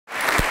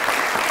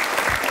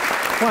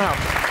Wow.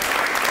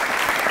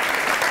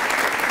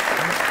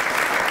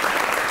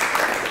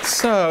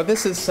 So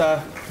this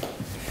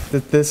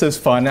is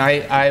fun.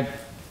 I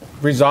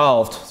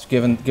resolved,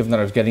 given that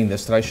I was getting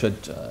this, that I should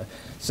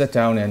sit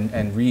down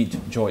and read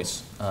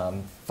Joyce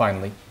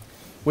finally,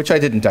 which I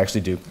didn't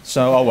actually do.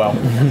 So oh well.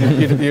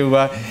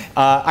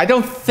 I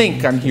don't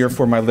think I'm here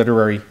for my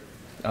literary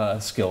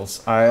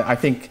skills. I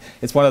think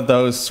it's one of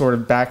those sort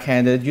of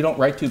backhanded, you don't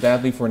write too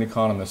badly for an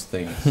economist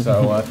thing.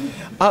 So,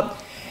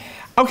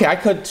 okay, I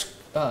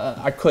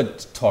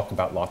could talk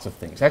about lots of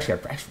things.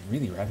 Actually, I'd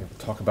really rather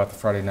talk about the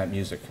Friday night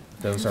music.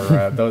 Those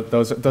are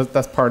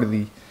that's part of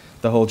the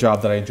whole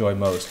job that I enjoy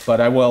most. But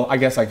I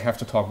guess I have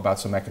to talk about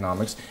some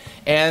economics,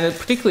 and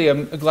particularly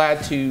I'm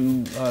glad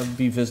to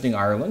be visiting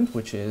Ireland,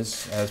 which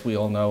is, as we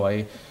all know,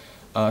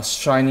 a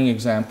shining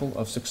example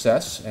of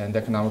success and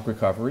economic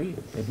recovery.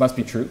 It must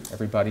be true.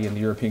 Everybody in the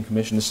European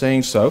Commission is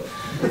saying so.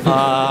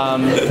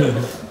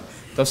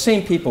 Those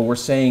same people were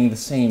saying the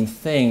same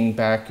thing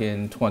back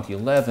in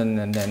 2011,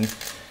 and then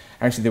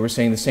actually they were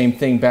saying the same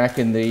thing back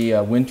in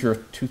the winter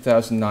of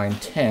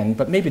 2009-10,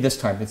 but maybe this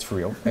time it's for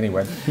real.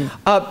 Anyway,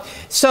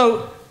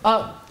 actually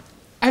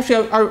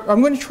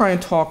I'm going to try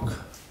and talk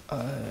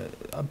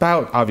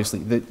about,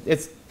 obviously,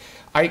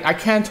 I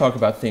can talk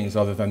about things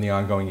other than the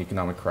ongoing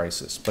economic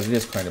crisis, but it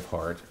is kind of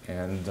hard,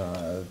 and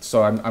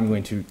so I'm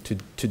going to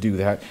do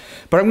that.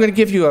 But I'm going to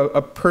give you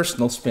a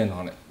personal spin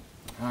on it.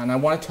 And I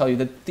want to tell you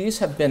that these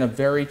have been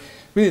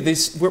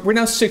we're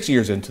now 6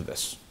 years into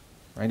this,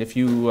 right? If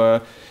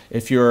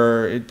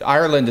you're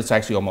Ireland, it's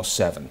actually almost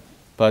 7.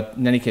 But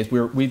in any case,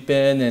 we've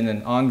been in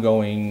an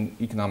ongoing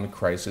economic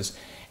crisis,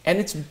 and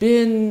it's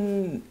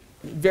been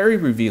very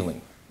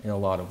revealing in a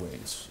lot of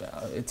ways.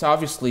 It's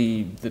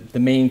obviously the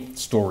main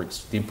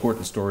stories, the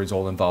important stories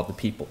all involve the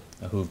people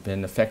who've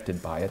been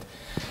affected by it.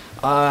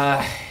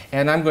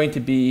 And I'm going to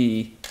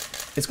be,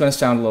 it's going to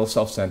sound a little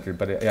self-centered,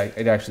 but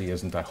it actually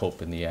isn't, I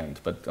hope, in the end.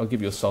 But I'll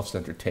give you a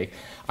self-centered take.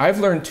 I've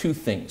learned 2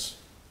 things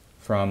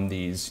from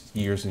these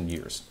years and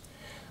years.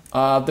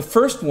 The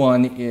first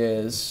one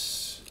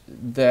is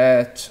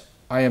that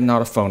I am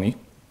not a phony,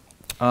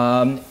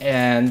 or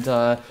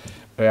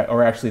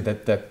actually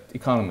that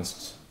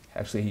economists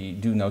actually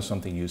do know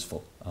something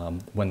useful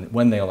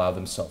when they allow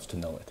themselves to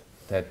know it.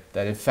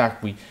 That in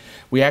fact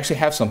we actually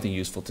have something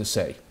useful to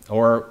say,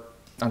 or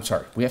I'm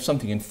sorry, we have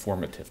something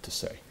informative to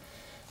say.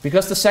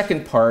 Because the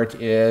second part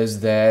is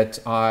that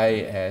I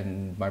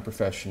and my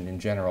profession in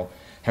general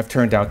have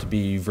turned out to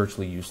be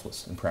virtually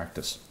useless in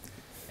practice.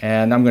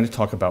 And I'm going to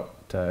talk about,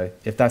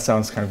 if that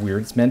sounds kind of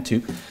weird, it's meant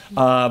to,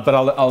 but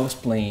I'll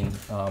explain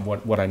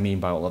what I mean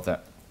by all of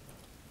that.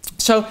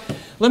 So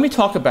let me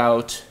talk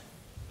about,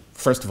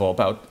 first of all,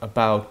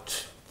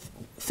 about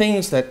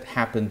things that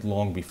happened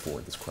long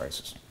before this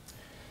crisis.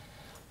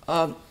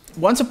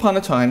 Once upon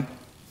a time,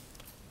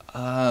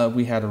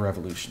 we had a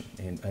revolution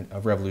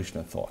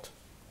in thought.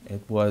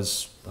 It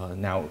was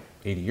now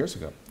 80 years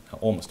ago,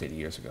 almost 80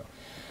 years ago.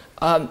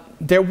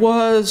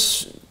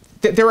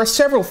 There are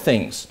several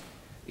things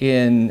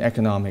in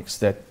economics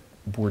that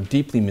were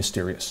deeply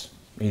mysterious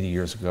 80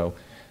 years ago.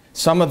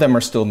 Some of them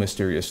are still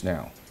mysterious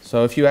now.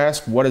 So if you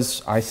ask what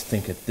is, I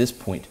think at this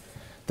point,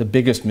 the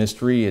biggest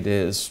mystery, it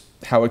is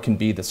how it can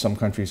be that some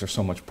countries are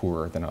so much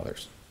poorer than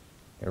others.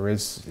 There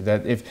is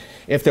that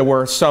if there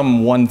were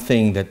some one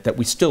thing that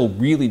we still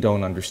really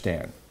don't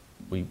understand,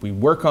 we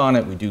work on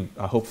it, we do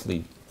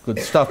hopefully good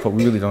stuff, but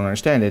we really don't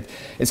understand it,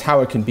 is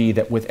how it can be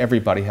that with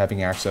everybody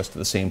having access to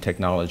the same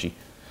technology,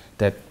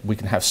 that we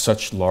can have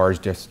such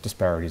large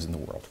disparities in the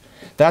world.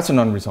 That's an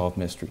unresolved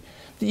mystery.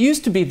 It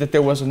used to be that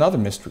there was another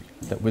mystery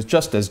that was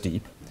just as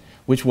deep,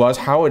 which was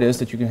how it is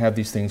that you can have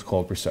these things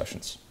called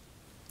recessions.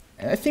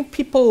 And I think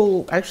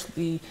people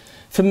actually,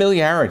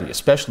 familiarity,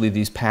 especially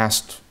these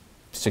past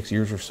 6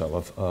 years or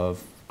so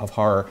of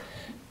horror,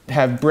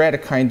 have bred a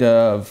kind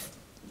of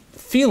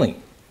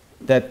feeling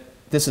that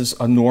this is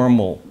a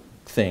normal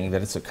thing,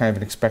 that it's a kind of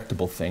an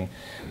expectable thing,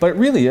 but it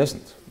really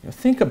isn't. You know,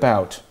 think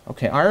about,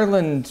 okay,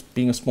 Ireland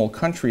being a small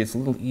country, it's a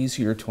little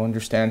easier to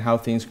understand how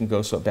things can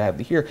go so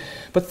badly here,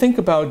 but think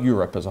about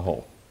Europe as a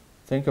whole.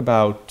 Think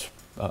about,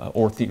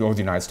 or the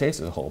United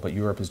States as a whole, but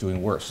Europe is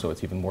doing worse, so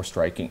it's even more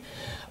striking.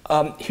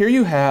 Here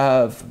you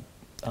have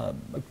a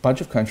bunch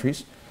of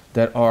countries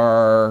that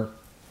are,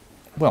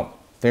 well,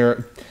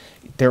 there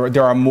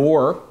are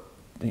more,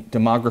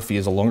 demography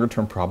is a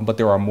longer-term problem, but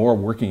there are more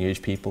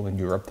working-age people in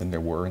Europe than there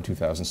were in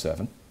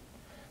 2007.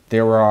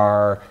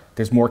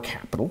 There's more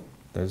capital.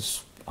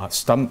 There's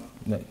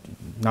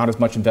not as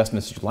much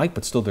investment as you'd like,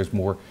 but still there's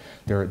more.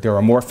 There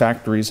are more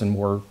factories and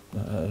more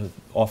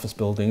office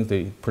buildings.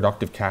 The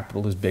productive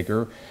capital is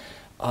bigger.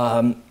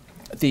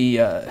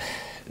 The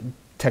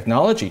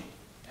technology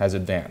has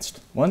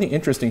advanced. One of the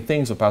interesting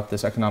things about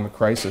this economic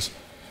crisis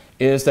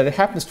is that it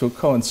happens to have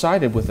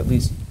coincided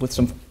with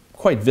some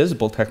quite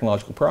visible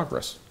technological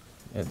progress.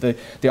 The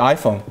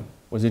iPhone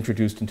was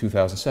introduced in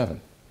 2007.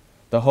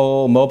 The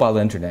whole mobile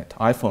internet,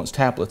 iPhones,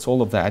 tablets,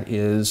 all of that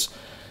is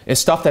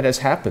stuff that has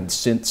happened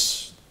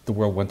since the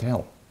world went to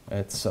hell.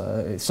 It's,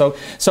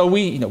 so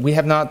we, we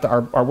have not,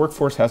 our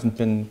workforce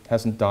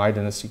hasn't died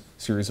in a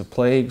series of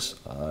plagues.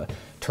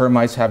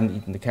 Termites haven't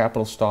eaten the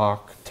capital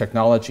stock.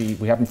 Technology,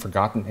 we haven't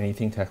forgotten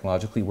anything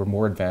technologically. We're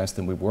more advanced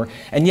than we were.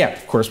 And yet,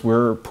 of course,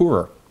 we're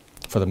poorer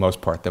for the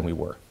most part than we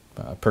were.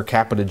 Per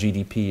capita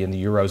GDP in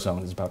the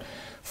Eurozone is about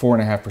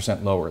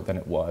 4.5% lower than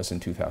it was in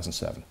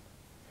 2007.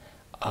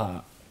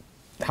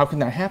 How can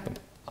that happen?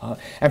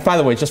 And by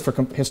the way, just for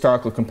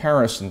historical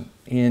comparison,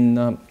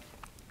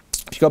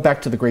 if you go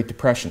back to the Great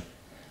Depression,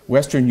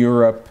 Western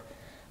Europe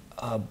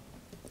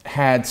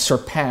had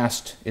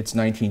surpassed its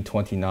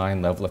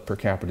 1929 level of per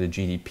capita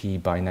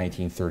GDP by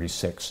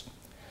 1936.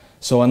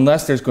 So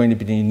unless there's going to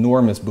be an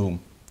enormous boom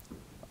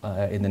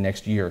in the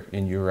next year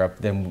in Europe,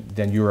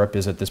 then Europe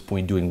is at this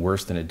point doing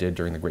worse than it did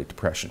during the Great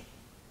Depression.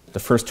 The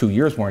first 2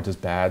 years weren't as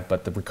bad,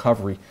 but the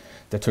recovery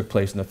that took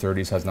place in the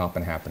 30s has not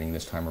been happening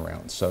this time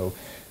around. So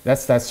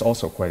that's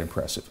also quite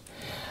impressive.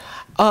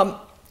 It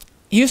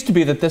used to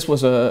be that this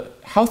was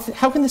how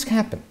can this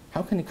happen?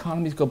 How can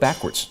economies go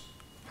backwards?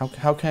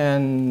 How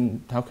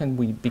can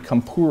we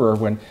become poorer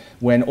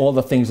when all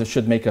the things that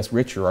should make us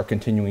richer are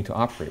continuing to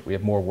operate? We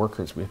have more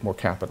workers, we have more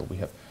capital,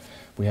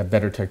 we have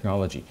better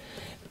technology.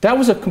 That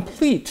was a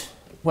complete,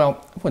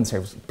 well, I wouldn't say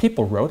it was,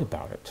 people wrote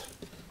about it,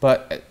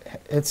 but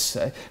it's,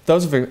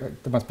 those of you,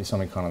 there must be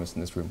some economists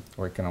in this room,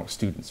 or economic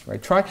students,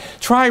 right?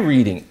 Try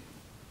reading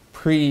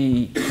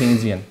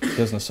pre-Keynesian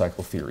business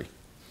cycle theory.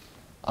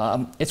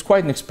 It's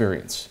quite an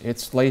experience.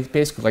 It's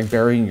basically like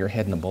burying your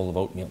head in a bowl of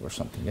oatmeal or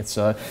something. It's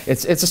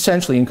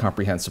essentially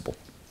incomprehensible.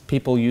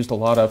 People used a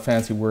lot of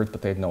fancy words,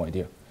 but they had no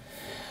idea.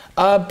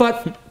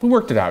 But we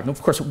worked it out. And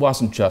of course, it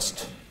wasn't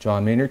just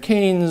John Maynard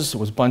Keynes. It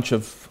was a bunch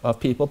of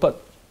people,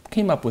 but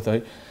came up with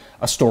a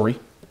story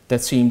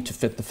that seemed to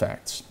fit the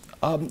facts.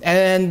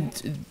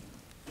 And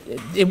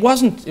it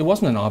wasn't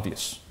an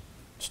obvious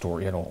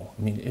story at all.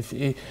 I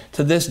mean,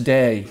 to this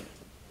day,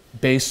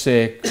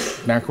 basic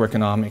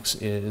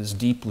macroeconomics is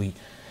deeply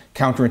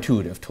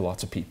counterintuitive to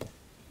lots of people.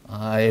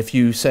 If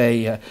you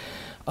say,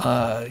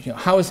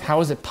 how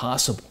is it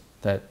possible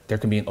that there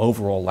can be an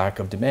overall lack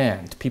of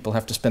demand? People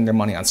have to spend their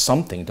money on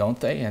something, don't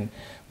they? And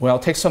well,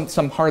 it takes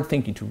some hard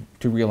thinking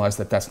to realize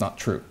that that's not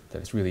true.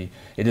 That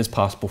it is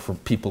possible for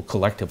people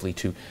collectively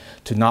to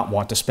not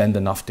want to spend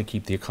enough to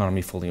keep the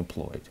economy fully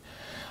employed.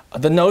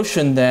 The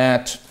notion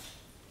that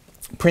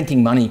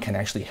printing money can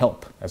actually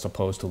help as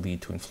opposed to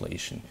lead to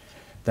inflation.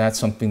 That's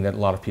something that a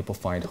lot of people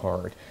find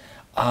hard.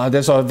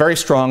 There's a very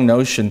strong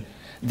notion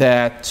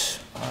that,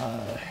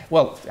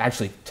 well,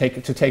 actually,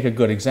 to take a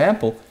good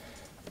example,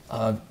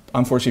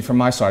 unfortunately from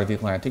my side of the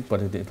Atlantic,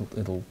 but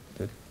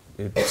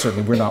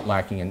certainly we're not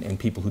lacking in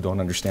people who don't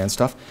understand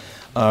stuff.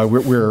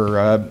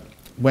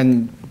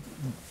 When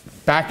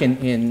back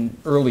in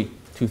early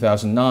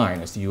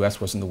 2009, as the US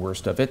was in the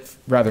worst of it,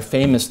 rather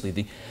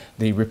famously,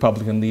 the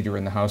Republican leader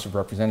in the House of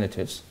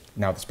Representatives,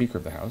 now the Speaker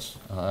of the House,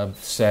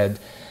 said,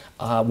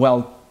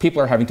 well,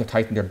 people are having to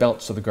tighten their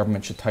belts, so the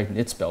government should tighten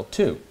its belt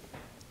too.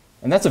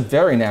 And that's a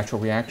very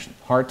natural reaction.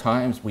 Hard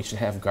times, we should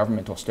have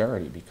government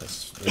austerity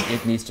because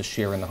it needs to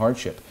share in the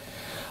hardship.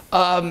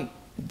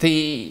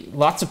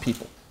 Lots of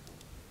people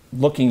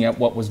looking at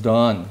what was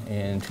done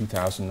in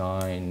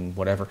 2009,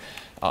 whatever,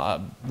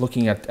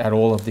 looking at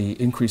all of the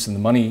increase in the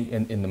money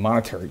in the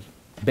monetary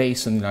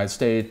base in the United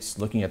States,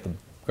 looking at the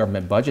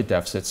government budget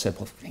deficit, said,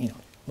 well,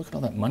 look at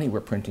all that money we're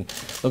printing.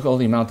 Look at all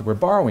the amount that we're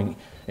borrowing.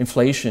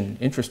 Inflation,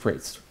 interest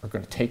rates are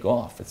going to take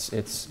off.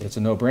 It's a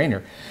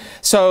no-brainer.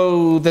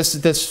 So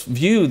this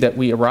view that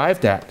we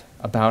arrived at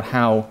about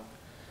how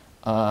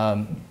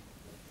in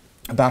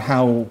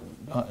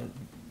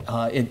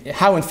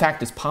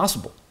fact it's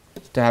possible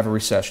to have a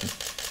recession,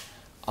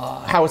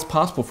 how it's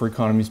possible for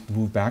economies to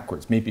move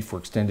backwards, maybe for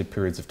extended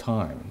periods of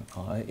time,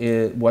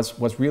 it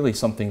was really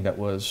something that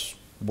was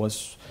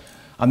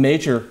a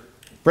major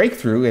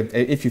breakthrough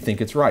if you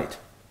think it's right.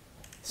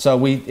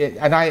 So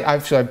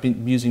I've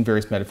been using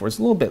various metaphors.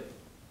 A little bit,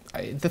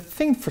 the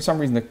thing for some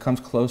reason that comes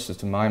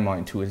closest to my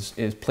mind to is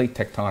plate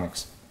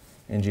tectonics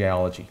in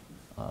geology.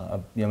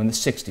 In the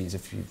 60s,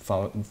 if you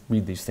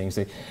read these things,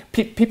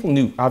 people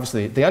knew,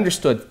 obviously, they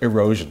understood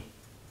erosion.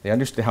 They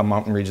understood how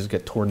mountain ranges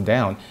get torn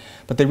down,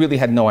 but they really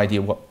had no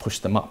idea what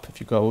pushed them up. If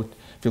you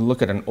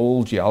look at an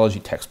old geology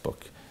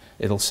textbook,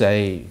 it'll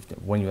say,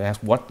 when you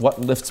ask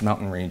what lifts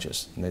mountain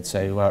ranges, and they'd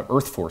say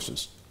earth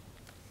forces,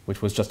 which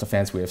was just a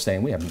fancy way of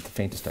saying we haven't the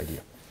faintest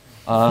idea.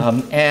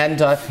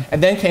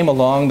 And then came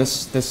along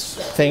this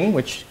thing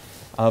which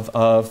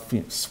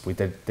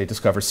they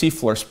discovered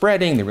seafloor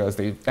spreading. They realized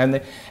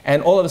and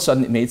all of a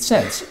sudden it made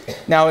sense.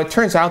 Now it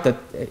turns out that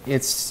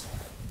it's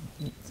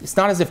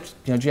not as if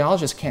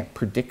geologists can't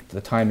predict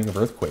the timing of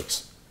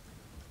earthquakes.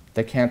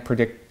 They can't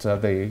predict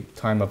the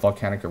time of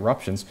volcanic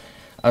eruptions.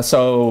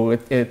 So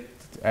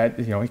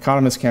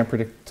economists can't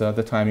predict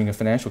the timing of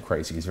financial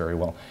crises very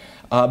well.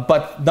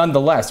 But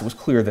nonetheless, it was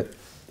clear that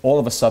all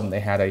of a sudden they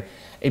had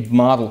a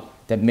model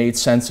that made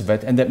sense of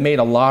it and that made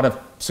a lot of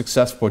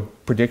successful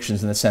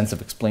predictions in the sense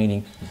of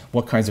explaining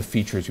what kinds of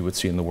features you would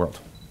see in the world.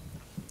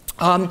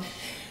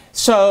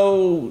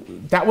 So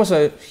that was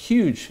a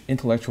huge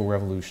intellectual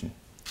revolution.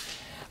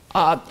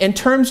 In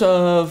terms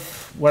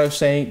of what I was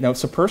saying, now,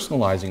 so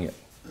personalizing it.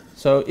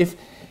 So if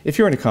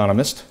you're an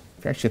economist,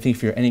 actually I think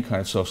if you're any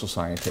kind of social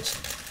scientist,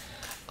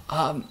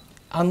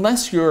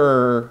 unless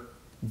you're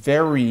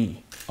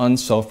very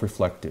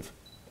unself-reflective,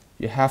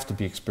 you have to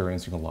be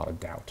experiencing a lot of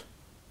doubt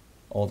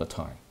all the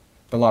time,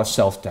 a lot of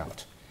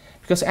self-doubt.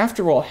 Because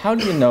after all, how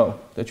do you know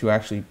that you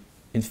actually,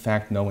 in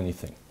fact, know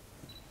anything?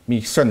 I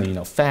mean, certainly you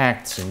know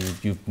facts, and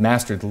you've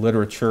mastered the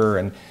literature,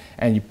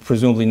 and you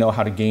presumably know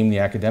how to game the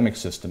academic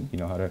system. You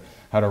know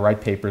how to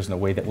write papers in a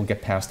way that will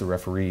get past the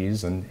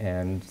referees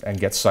and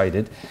get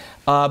cited.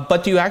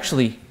 But do you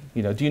actually,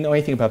 do you know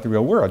anything about the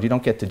real world? You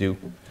don't get to do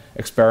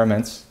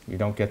experiments. You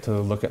don't get to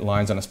look at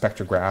lines on a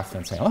spectrograph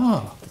and say,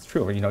 oh, that's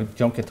true. Or, you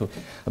don't get to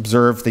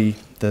observe the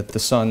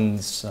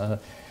sun's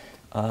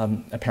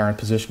apparent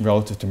position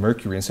relative to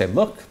Mercury and say,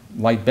 look,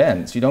 light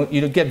bends.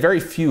 You get very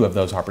few of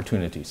those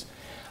opportunities.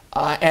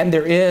 And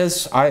there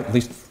is, at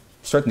least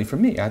certainly for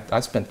me,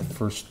 I spent the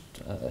first,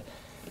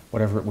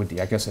 whatever it would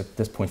be, I guess at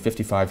this point,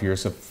 55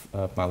 years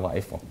of my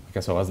life. Well, I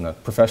guess I wasn't a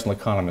professional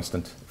economist.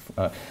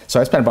 So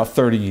I spent about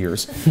 30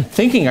 years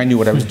thinking I knew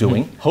what I was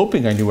doing,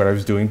 hoping I knew what I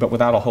was doing, but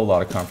without a whole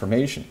lot of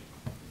confirmation.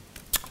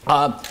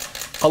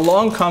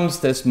 Along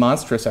comes this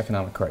monstrous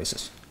economic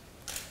crisis.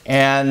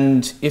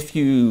 And if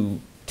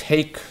you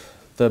take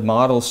the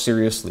model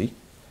seriously,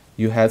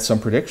 you had some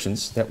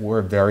predictions that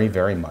were very,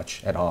 very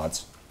much at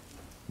odds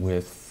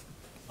with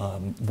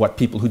what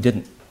people who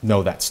didn't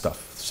know that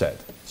stuff said.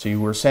 So you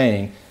were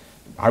saying,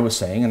 I was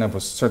saying, and I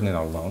was certainly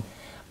not alone,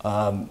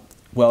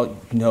 well,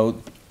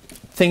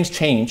 things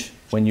change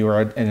when you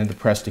are in a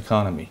depressed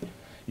economy.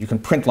 You can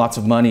print lots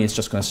of money, it's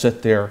just going to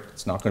sit there,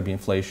 it's not going to be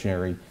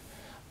inflationary.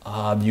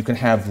 You can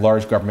have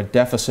large government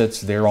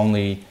deficits, they're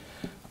only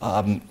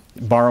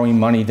borrowing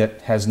money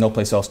that has no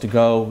place else to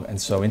go, and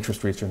so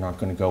interest rates are not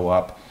going to go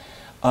up.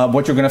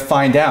 What you're going to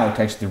find out,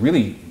 actually,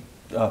 really,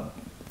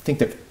 thing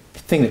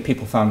that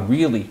people found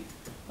really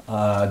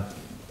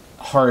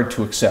hard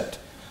to accept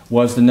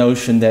was the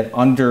notion that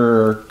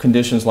under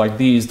conditions like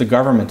these, the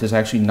government is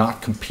actually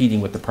not competing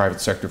with the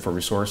private sector for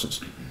resources.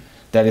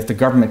 That if the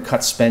government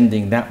cuts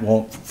spending, that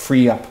won't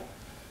free up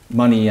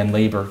money and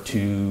labor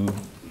to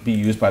be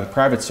used by the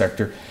private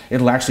sector.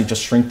 It'll actually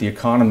just shrink the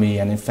economy,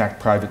 and in fact,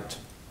 private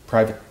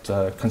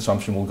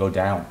consumption will go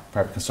down.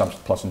 Private consumption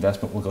plus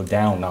investment will go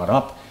down, not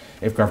up,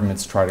 if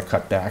governments try to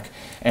cut back.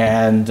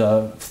 And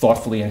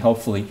thoughtfully and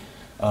helpfully,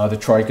 the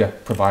Troika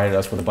provided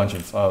us with a bunch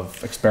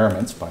of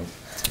experiments by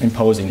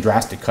imposing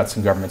drastic cuts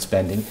in government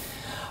spending.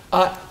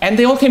 And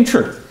they all came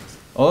true.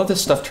 All of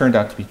this stuff turned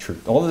out to be true.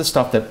 All of this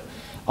stuff that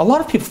a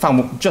lot of people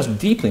found just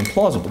deeply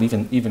implausible,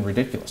 even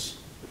ridiculous,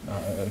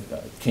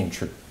 came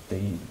true.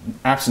 The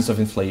absence of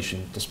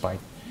inflation, despite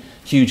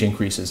huge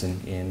increases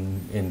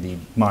in the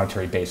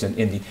monetary base and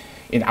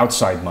in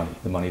outside money,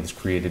 the money that's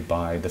created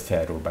by the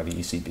Fed or by the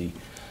ECB.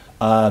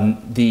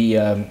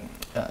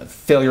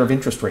 Failure of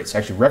interest rates,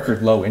 actually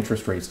record low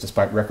interest rates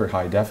despite record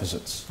high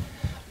deficits.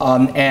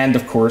 And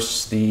of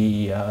course,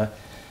 if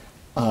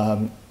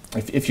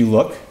you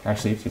look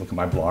at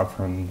my blog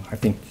from, I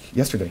think,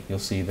 yesterday, you'll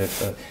see that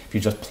if you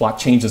just plot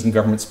changes in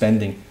government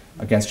spending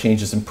against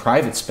changes in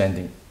private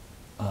spending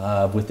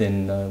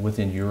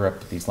within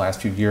Europe these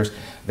last few years,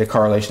 the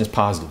correlation is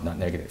positive, not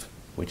negative,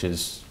 which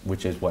is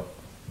what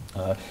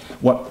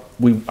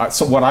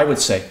I would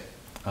say,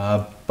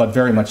 but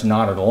very much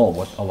not at all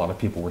what a lot of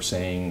people were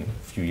saying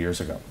a few years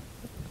ago.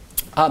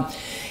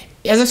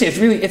 As I say,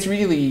 it's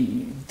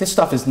really this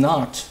stuff is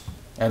not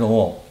at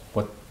all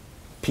what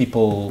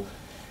people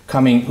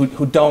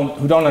who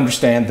don't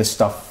understand this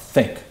stuff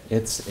think.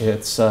 It's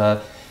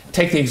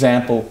take the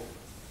example,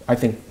 I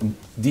think,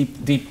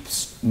 deep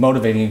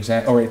motivating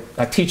example, or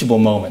a teachable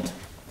moment.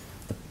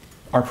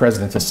 Our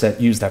president has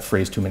used that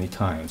phrase too many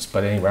times,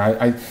 but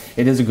anyway,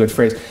 it is a good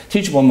phrase.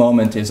 Teachable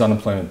moment is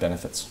unemployment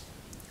benefits.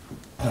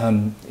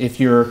 If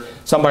you're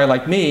somebody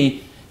like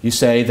me, you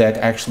say that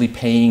actually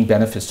paying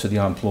benefits to the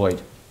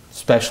unemployed,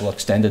 special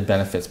extended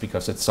benefits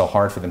because it's so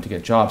hard for them to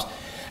get jobs,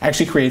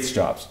 actually creates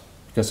jobs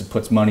because it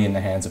puts money in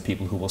the hands of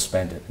people who will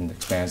spend it and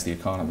expands the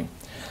economy.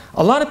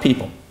 A lot of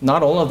people,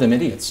 not all of them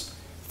idiots,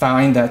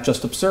 find that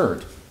just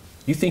absurd.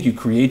 You think you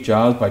create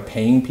jobs by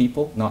paying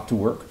people not to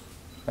work?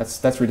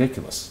 That's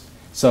ridiculous.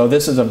 So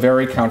this is a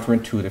very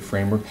counterintuitive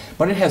framework,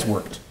 but it has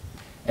worked.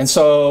 And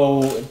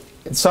so,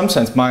 in some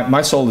sense,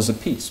 my soul is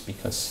at peace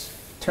because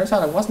it turns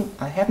out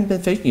I haven't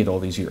been faking it all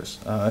these years.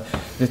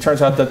 It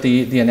turns out that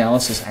the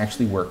analysis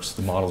actually works,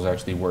 the models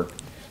actually work.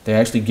 They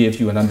actually give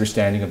you an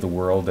understanding of the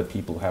world that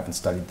people who haven't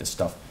studied this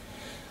stuff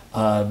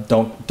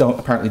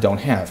apparently don't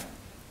have.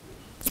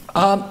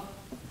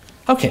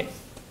 Okay.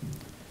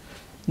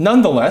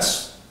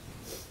 Nonetheless,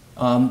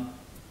 I'm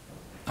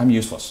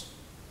useless.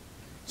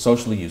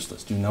 Socially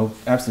useless, do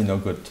absolutely no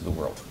good to the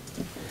world.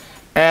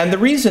 And the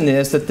reason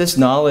is that this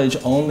knowledge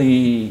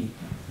only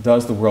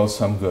does the world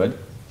some good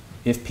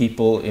if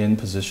people in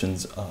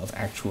positions of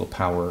actual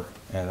power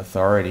and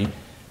authority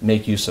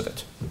make use of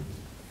it.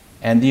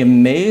 And the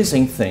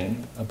amazing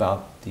thing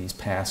about these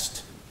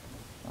past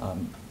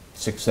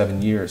 6,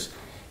 7 years,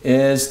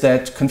 is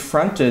that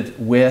confronted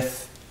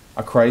with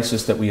a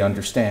crisis that we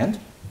understand,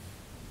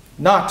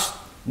 not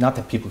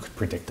that people could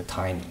predict the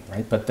timing,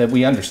 right, but that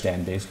we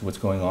understand basically what's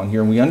going on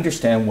here and we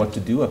understand what to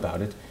do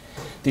about it,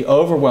 the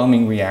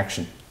overwhelming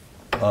reaction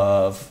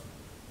of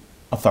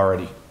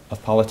authority,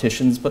 of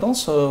politicians, but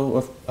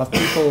also of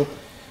people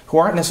who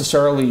aren't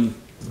necessarily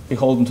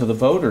beholden to the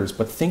voters,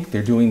 but think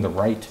they're doing the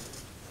right,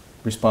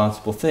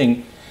 responsible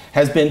thing,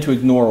 has been to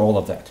ignore all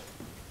of that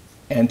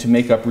and to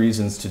make up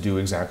reasons to do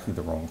exactly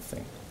the wrong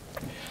thing.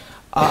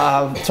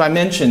 So I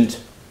mentioned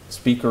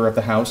Speaker of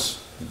the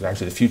House,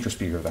 actually the future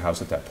Speaker of the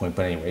House at that point,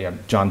 but anyway,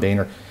 John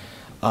Boehner,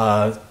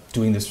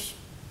 doing this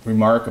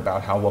remark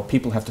about how, well,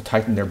 people have to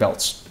tighten their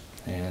belts,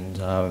 and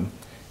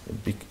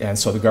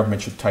so the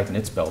government should tighten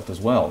its belt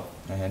as well.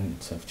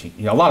 And so,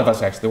 you know, a lot of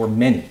us actually, there were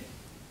many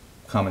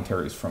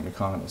commentaries from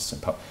economists,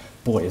 and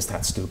boy, is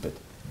that stupid.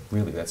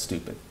 Really, that's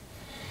stupid.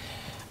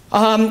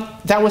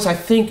 That was, I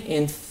think,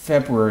 in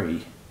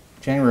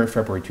January,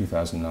 February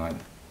 2009.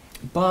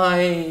 By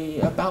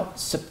about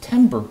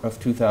September of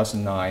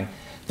 2009,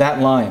 that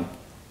line,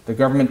 the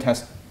government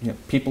has, you know,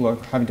 people are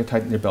having to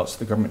tighten their belts,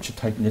 the government should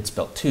tighten its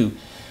belt too,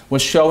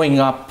 was showing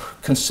up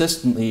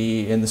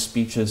consistently in the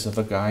speeches of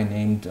a guy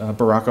named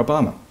Barack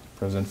Obama,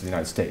 President of the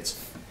United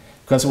States.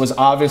 Because it was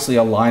obviously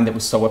a line that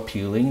was so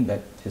appealing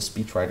that his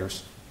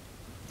speechwriters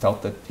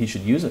felt that he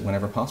should use it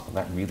whenever possible.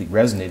 That really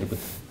resonated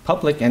with the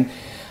public. And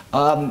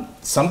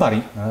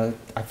somebody,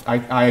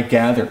 I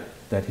gather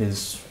that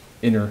his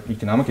inner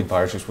economic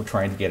advisors were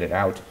trying to get it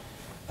out,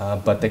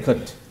 but they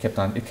couldn't.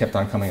 It kept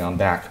on coming on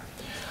back.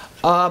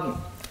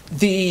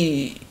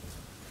 The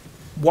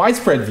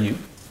widespread view,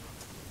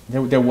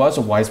 there was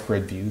a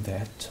widespread view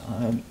that,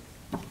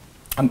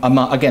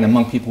 again,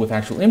 among people with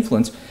actual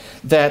influence,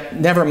 that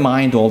never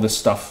mind all this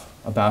stuff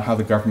about how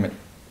the government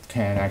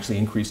can actually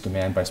increase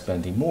demand by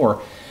spending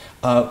more.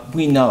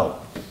 We know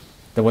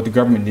that what the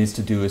government needs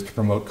to do is to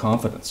promote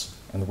confidence,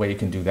 and the way you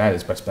can do that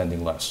is by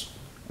spending less.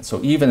 And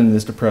so even in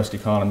this depressed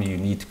economy, you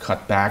need to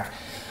cut back,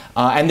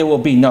 and there will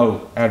be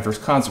no adverse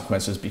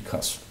consequences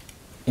because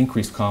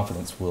increased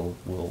confidence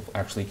will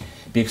actually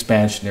be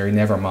expansionary,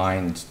 never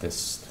mind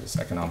this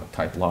economic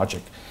type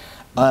logic.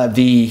 I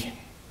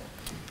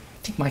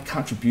think my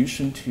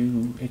contribution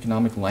to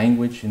economic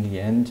language in the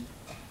end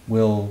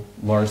will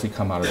largely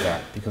come out of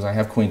that, because I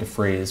have coined a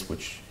phrase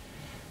which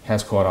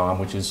has caught on,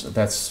 which is,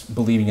 that's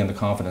believing in the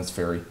confidence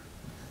fairy.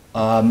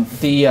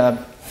 Actually,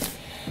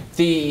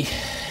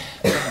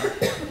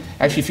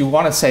 if you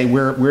want to say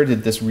where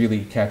did this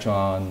really catch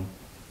on,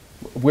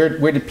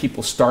 where did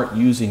people start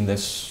using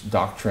this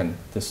doctrine,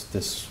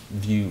 this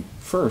view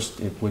first,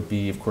 it would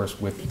be, of course,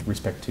 with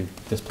respect to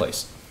this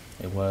place.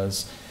 It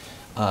was,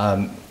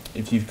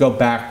 if you go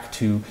back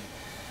to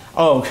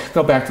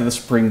the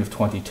spring of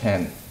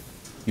 2010,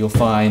 you'll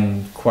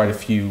find quite a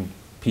few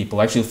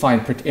people. Actually, you'll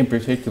find in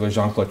particular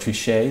Jean-Claude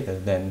Trichet, the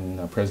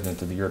then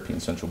president of the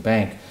European Central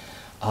Bank,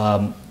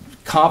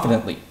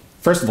 confidently,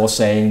 first of all,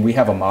 saying we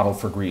have a model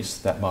for Greece.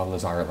 That model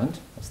is Ireland.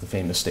 That's the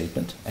famous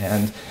statement,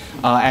 and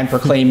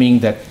proclaiming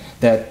that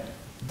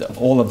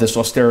all of this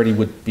austerity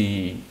would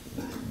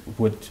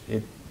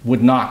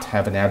not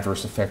have an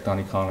adverse effect on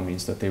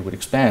economies, that they would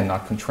expand,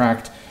 not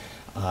contract.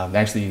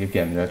 Actually,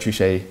 again,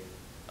 Trichet,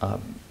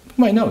 you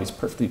might know, he's a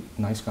perfectly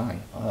nice guy,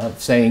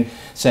 saying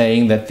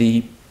that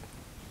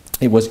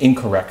it was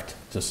incorrect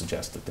to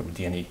suggest that there would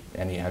be any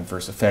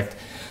adverse effect,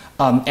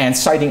 and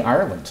citing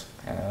Ireland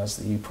as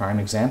the prime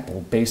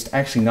example, based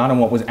actually not on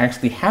what was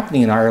actually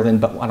happening in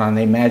Ireland, but what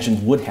they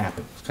imagined would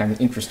happen. It's kind of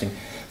an interesting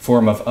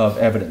form of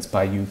evidence.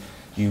 By you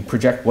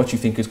project what you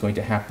think is going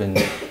to happen,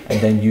 and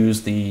then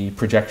use the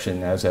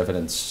projection as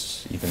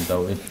evidence, even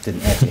though it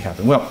didn't actually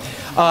happen. Well,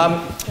 by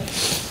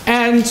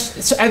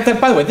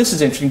the way, this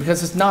is interesting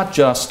because it's not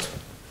just.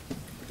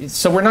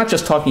 So we're not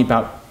just talking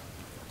about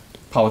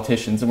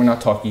politicians, and we're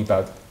not talking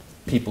about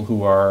people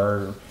who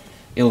are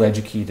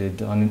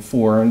ill-educated,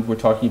 uninformed. We're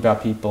talking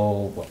about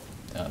people, well,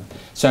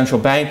 central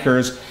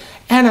bankers,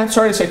 and I'm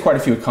sorry to say quite a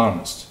few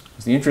economists.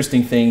 The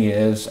interesting thing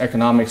is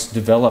economics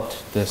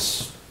developed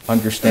this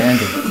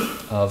understanding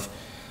of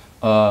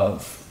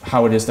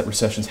how it is that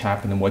recessions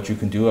happen and what you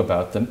can do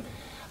about them,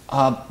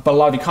 but a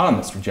lot of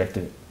economists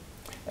rejected it.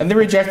 And they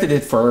rejected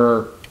it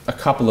for a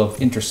couple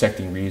of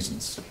intersecting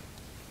reasons.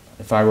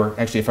 If I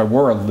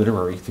were a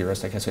literary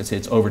theorist, I guess I'd say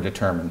it's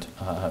overdetermined,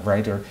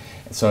 right?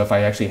 So if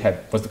I actually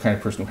was the kind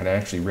of person who had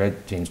actually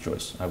read James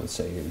Joyce, I would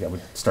say I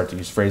would start to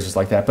use phrases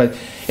like that. But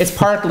it's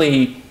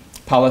partly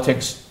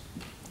politics,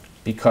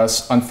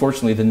 because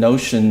unfortunately the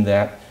notion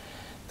that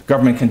the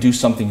government can do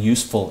something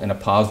useful in a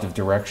positive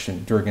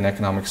direction during an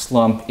economic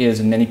slump is,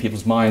 in many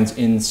people's minds,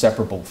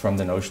 inseparable from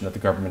the notion that the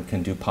government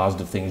can do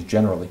positive things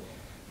generally.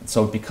 And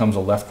so it becomes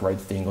a left-right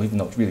thing, even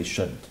though it really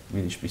shouldn't. It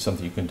really should be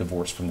something you can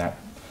divorce from that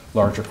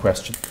larger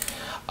question.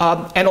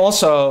 And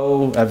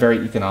also a very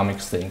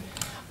economics thing.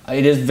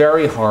 It is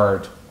very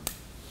hard.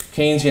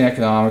 Keynesian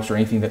economics, or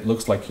anything that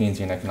looks like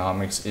Keynesian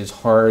economics, is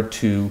hard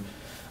to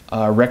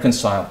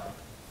reconcile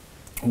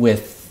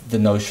with the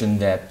notion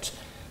that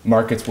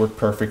markets work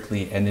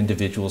perfectly and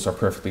individuals are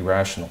perfectly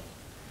rational.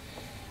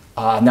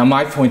 Now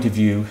my point of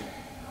view,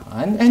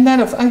 and that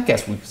of, I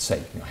guess we could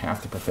say,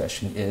 half the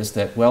profession, is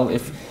that, well,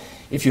 if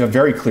you have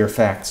very clear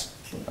facts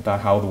about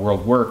how the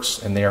world works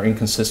and they are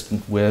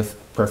inconsistent with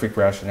perfect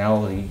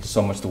rationality,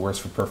 so much the worse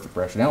for perfect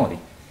rationality.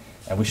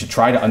 And we should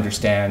try to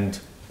understand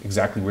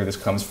exactly where this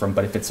comes from,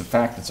 but if it's a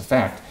fact, it's a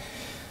fact.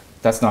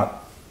 That's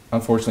not,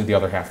 unfortunately, the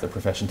other half of the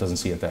profession doesn't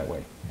see it that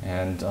way.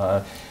 And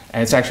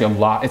it's actually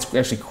it's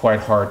actually quite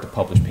hard to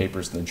publish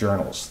papers in the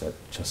journals that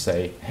just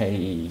say,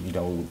 hey,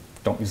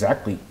 don't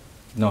exactly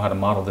know how to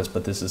model this,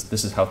 but this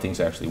is how things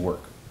actually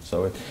work.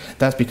 So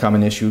that's become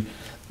an issue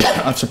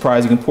of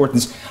surprising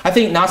importance. I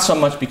think not so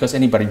much because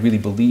anybody really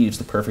believes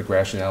the perfect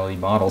rationality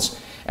models,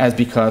 as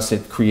because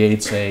it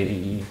creates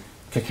a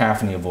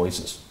cacophony of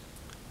voices.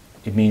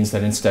 It means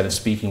that instead of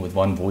speaking with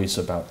one voice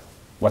about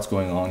what's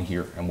going on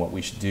here and what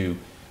we should do,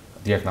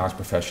 the economics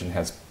profession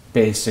has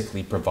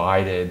basically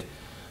provided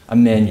a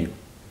menu.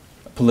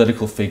 A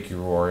political figure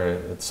or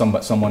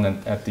someone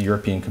at the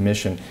European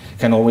Commission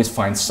can always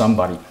find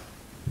somebody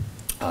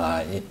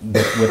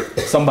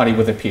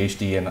with a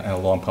PhD and a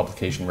long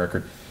publication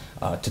record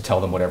to tell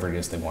them whatever it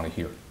is they want to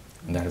hear.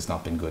 And that has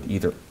not been good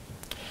either.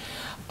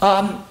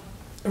 The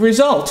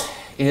result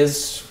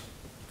is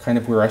kind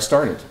of where I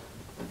started.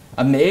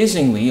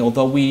 Amazingly,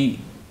 although in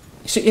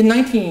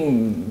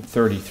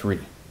 1933,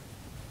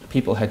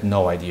 people had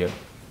no idea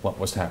what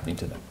was happening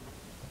to them.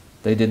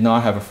 They did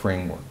not have a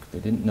framework. They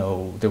didn't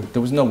know,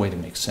 there was no way to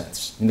make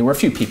sense. And there were a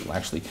few people,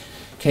 actually.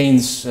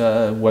 Keynes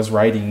was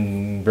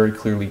writing very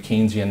clearly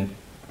Keynesian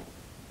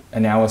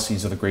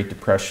analyses of the Great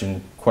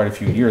Depression quite a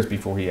few years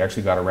before he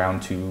actually got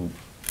around to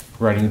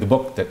writing the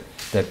book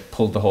that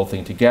pulled the whole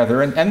thing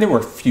together. And there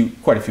were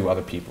quite a few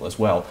other people as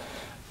well.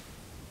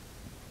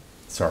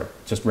 Sorry,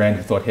 just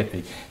random thought hit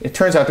me. It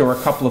turns out there were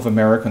a couple of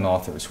American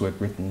authors who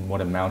had written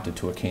what amounted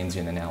to a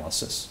Keynesian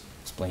analysis,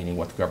 explaining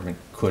what the government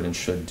could and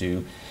should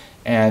do.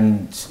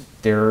 And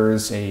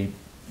there's a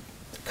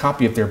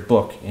copy of their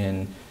book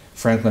in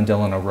Franklin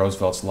Delano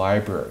Roosevelt's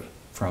library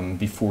from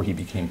before he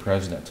became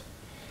president.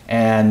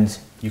 And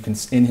you can,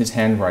 in his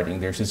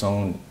handwriting, there's his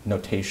own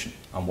notation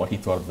on what he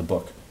thought of the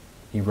book.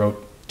 He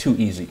wrote, "Too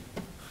easy."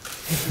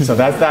 So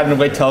that in a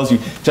way tells you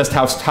just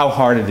how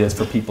hard it is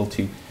for people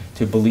to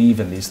believe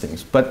in these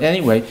things. But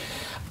anyway,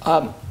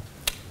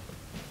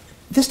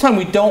 this time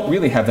we don't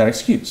really have that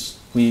excuse.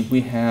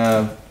 We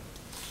have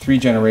 3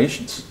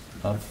 generations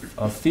of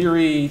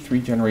theory, 3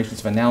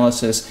 generations of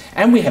analysis,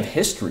 and we have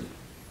history.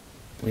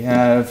 We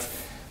have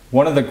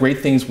one of the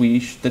great things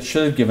that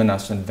should have given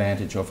us an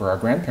advantage over our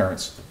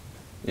grandparents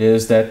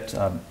is that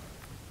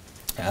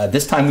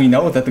this time we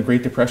know that the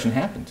Great Depression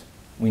happened.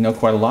 We know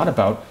quite a lot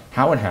about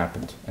how it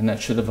happened, and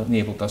that should have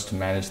enabled us to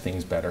manage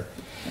things better.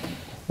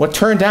 What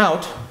turned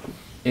out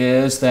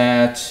is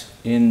that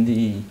in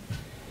the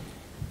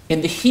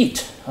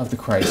heat of the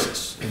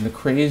crisis, in the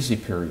crazy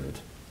period,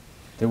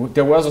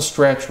 there was a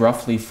stretch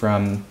roughly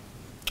from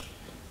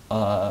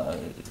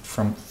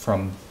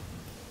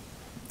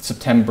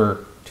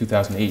September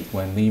 2008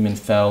 when Lehman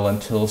fell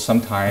until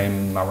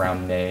sometime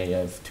around May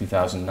of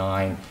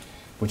 2009,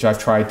 which I've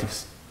tried to,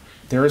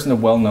 there isn't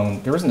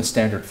a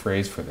standard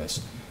phrase for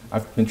this.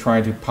 I've been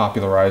trying to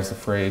popularize the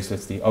phrase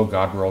that's the "oh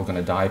God, we're all going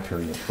to die"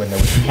 period, when there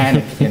was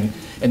panic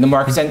in the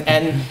markets,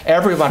 and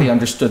everybody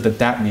understood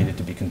that needed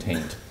to be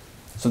contained.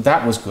 So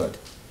that was good.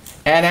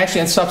 And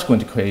actually, on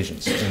subsequent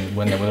occasions,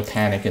 when there was a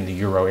panic in the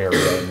euro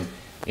area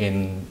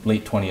in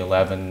late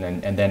 2011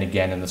 and then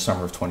again in the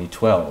summer of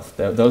 2012,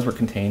 those were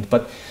contained.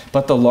 But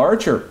the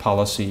larger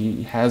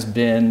policy has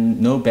been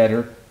no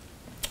better,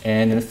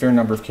 and in a fair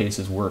number of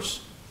cases worse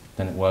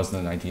than it was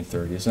in the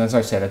 1930s. And as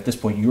I said, at this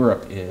point,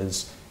 Europe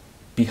is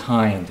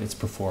behind its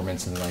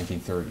performance in the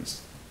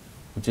 1930s,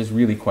 which is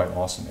really quite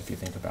awesome if you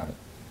think about it.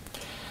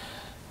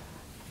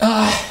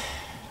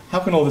 How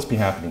can all this be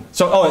happening?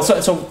 So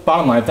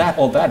bottom line,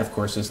 all that, of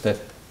course, is that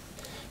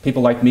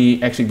people like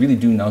me actually really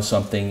do know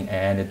something,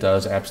 and it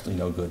does absolutely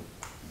no good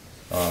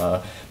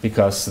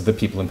because the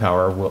people in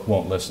power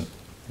won't listen.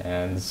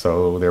 And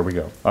so there we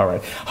go. All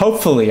right.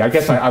 Hopefully, I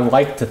guess I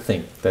like to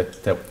think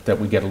that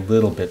we get a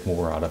little bit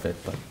more out of it,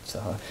 but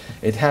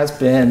it has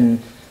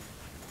been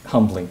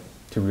humbling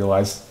to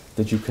realize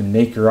that you can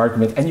make your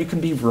argument and you can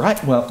be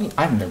right. Well,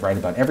 I haven't been right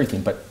about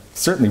everything, but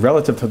certainly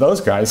relative to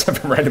those guys,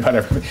 I've been right about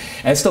everything.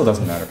 And it still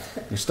doesn't matter.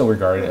 You're still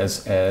regarded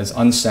as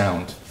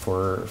unsound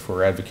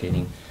for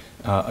advocating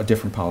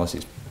different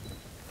policies.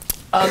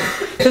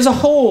 There's a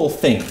whole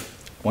thing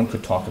one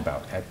could talk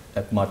about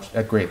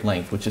at great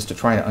length, which is to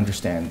try to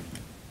understand,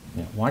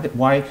 why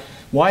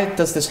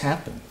does this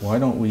happen? Why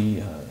don't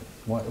we?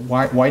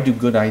 Why do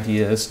good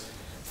ideas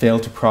fail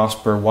to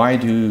prosper? Why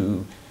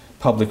do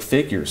public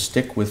figures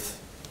stick with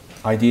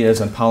ideas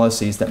and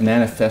policies that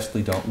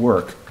manifestly don't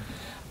work?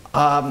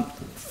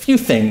 Few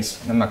things.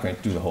 I'm not going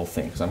to do the whole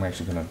thing because I'm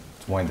actually going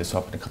to wind this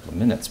up in a couple of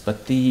minutes.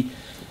 But the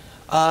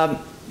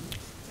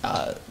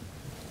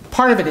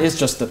part of it is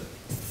just the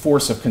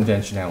force of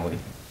conventionality.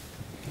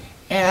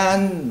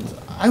 And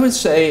I would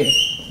say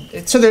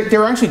so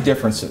there are actually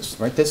differences,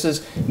 right?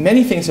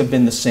 Many things have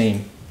been the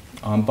same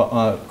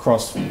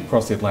across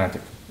the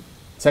Atlantic.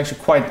 It's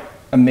actually quite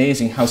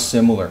amazing how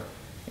similar,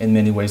 in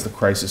many ways, the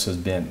crisis has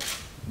been.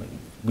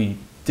 We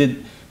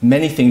did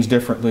many things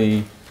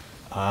differently.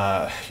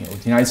 The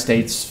United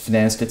States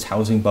financed its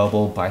housing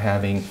bubble by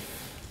having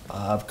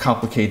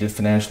complicated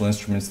financial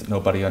instruments that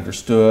nobody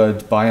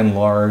understood. By and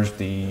large,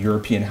 the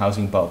European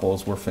housing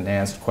bubbles were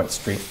financed quite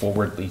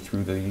straightforwardly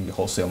through the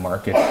wholesale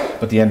market,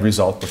 but the end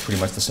result was pretty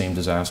much the same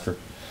disaster.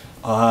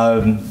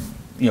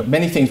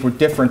 Many things were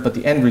different, but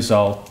the end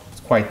result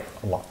was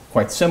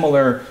quite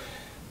similar.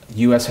 The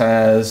U.S.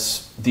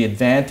 has the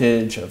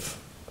advantage of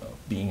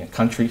being a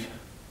country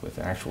with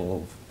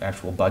actual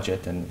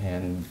budget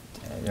and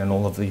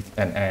all of the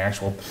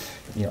actual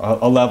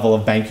a level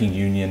of banking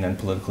union and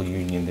political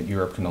union that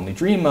Europe can only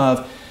dream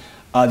of.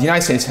 The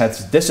United States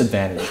has the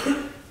disadvantage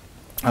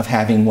of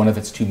having one of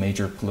its two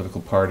major political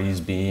parties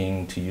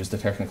being, to use the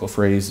technical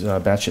phrase,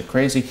 batshit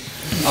crazy.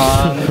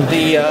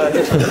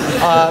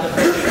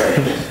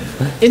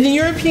 In the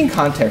European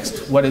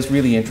context, what is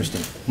really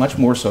interesting, much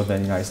more so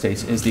than the United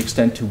States, is the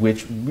extent to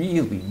which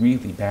really,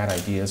 really bad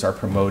ideas are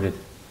promoted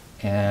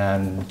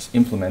and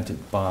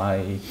implemented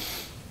by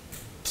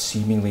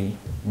seemingly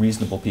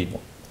reasonable people.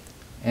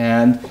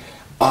 And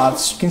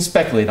can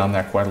speculate on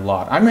that quite a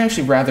lot. I'm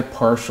actually rather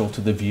partial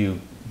to the view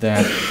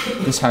that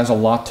this has a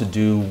lot to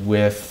do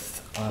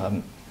with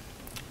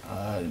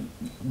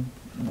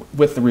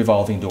the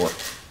revolving door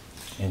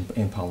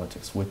in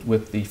politics,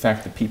 with the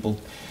fact that people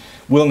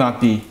will not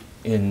be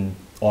in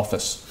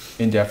office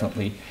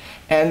indefinitely.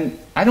 And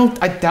I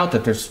doubt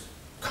that there's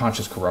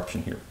conscious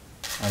corruption here.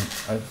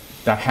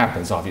 That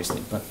happens, obviously,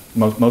 but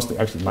mostly,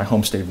 actually, in my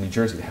home state of New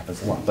Jersey, it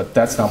happens a lot. But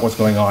that's not what's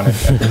going on at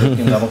the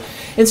European level.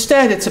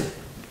 Instead,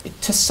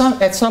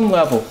 at some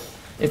level,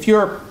 if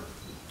you're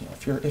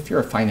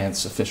a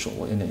finance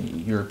official in a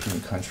European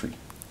country,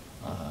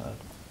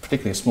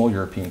 particularly a small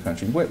European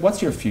country,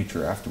 what's your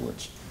future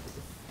afterwards?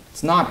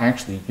 It's not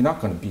actually, you're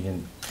not going to be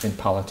in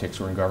politics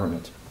or in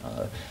government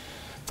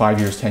 5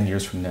 years, 10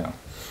 years from now.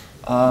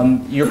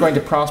 You're going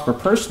to prosper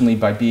personally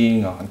by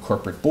being on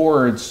corporate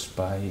boards,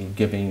 by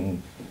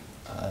giving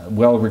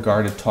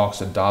well-regarded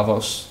talks at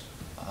Davos.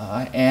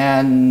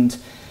 And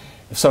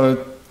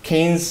so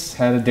Keynes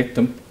had a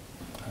dictum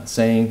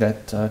saying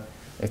that,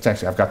 it's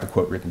actually, I've got the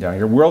quote written down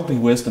here, worldly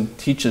wisdom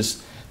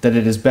teaches that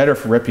it is better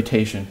for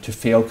reputation to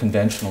fail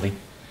conventionally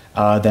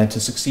than to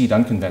succeed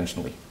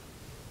unconventionally.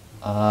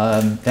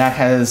 That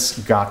has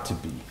got to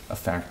be a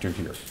factor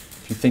here.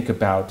 If you think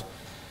about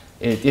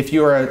it, if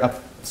you're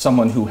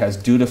someone who has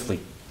dutifully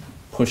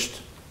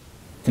pushed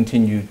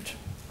continued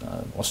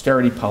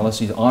austerity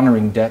policies,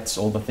 honoring debts,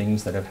 all the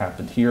things that have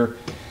happened here,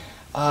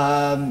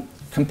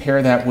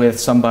 compare that with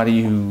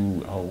somebody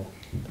who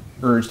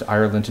urged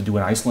Ireland to do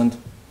in Iceland,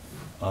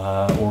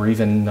 or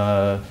even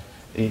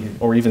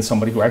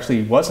somebody who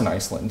actually was in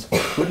Iceland.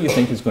 Who do you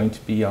think is going to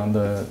be on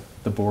the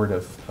board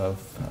of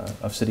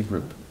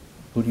Citigroup?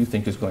 Who do you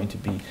think is going to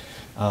be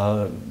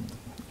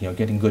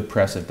getting good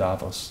press at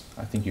Davos?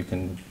 I think you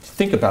can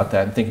think about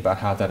that and think about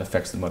how that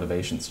affects the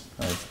motivations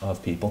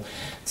of people.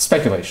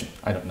 Speculation,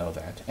 I don't know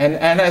that. And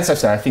as I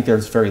said, I think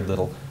there's very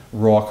little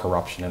raw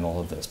corruption in all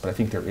of this, but I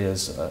think there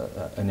is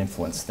an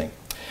influence thing.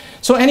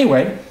 So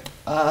anyway,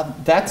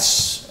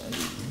 that's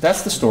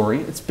the story.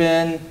 It's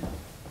been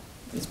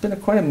a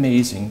quite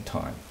amazing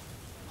time.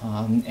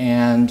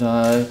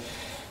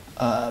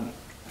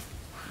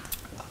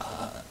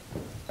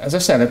 As I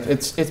said,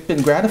 it's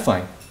been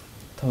gratifying.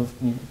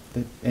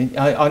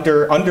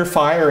 Under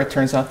fire, it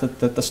turns out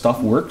that the stuff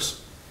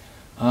works,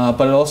 but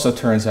it also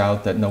turns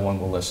out that no one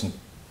will listen.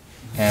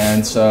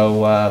 And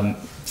so,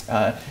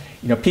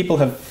 people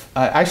have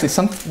actually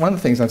one of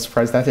the things I'm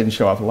surprised that didn't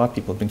show up. A lot of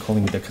people have been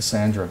calling me the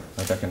Cassandra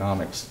of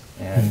economics,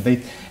 and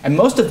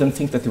most of them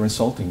think that they're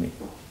insulting me.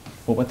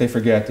 But what they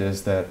forget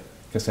is that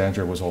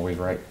Cassandra was always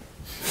right.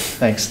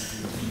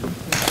 Thanks.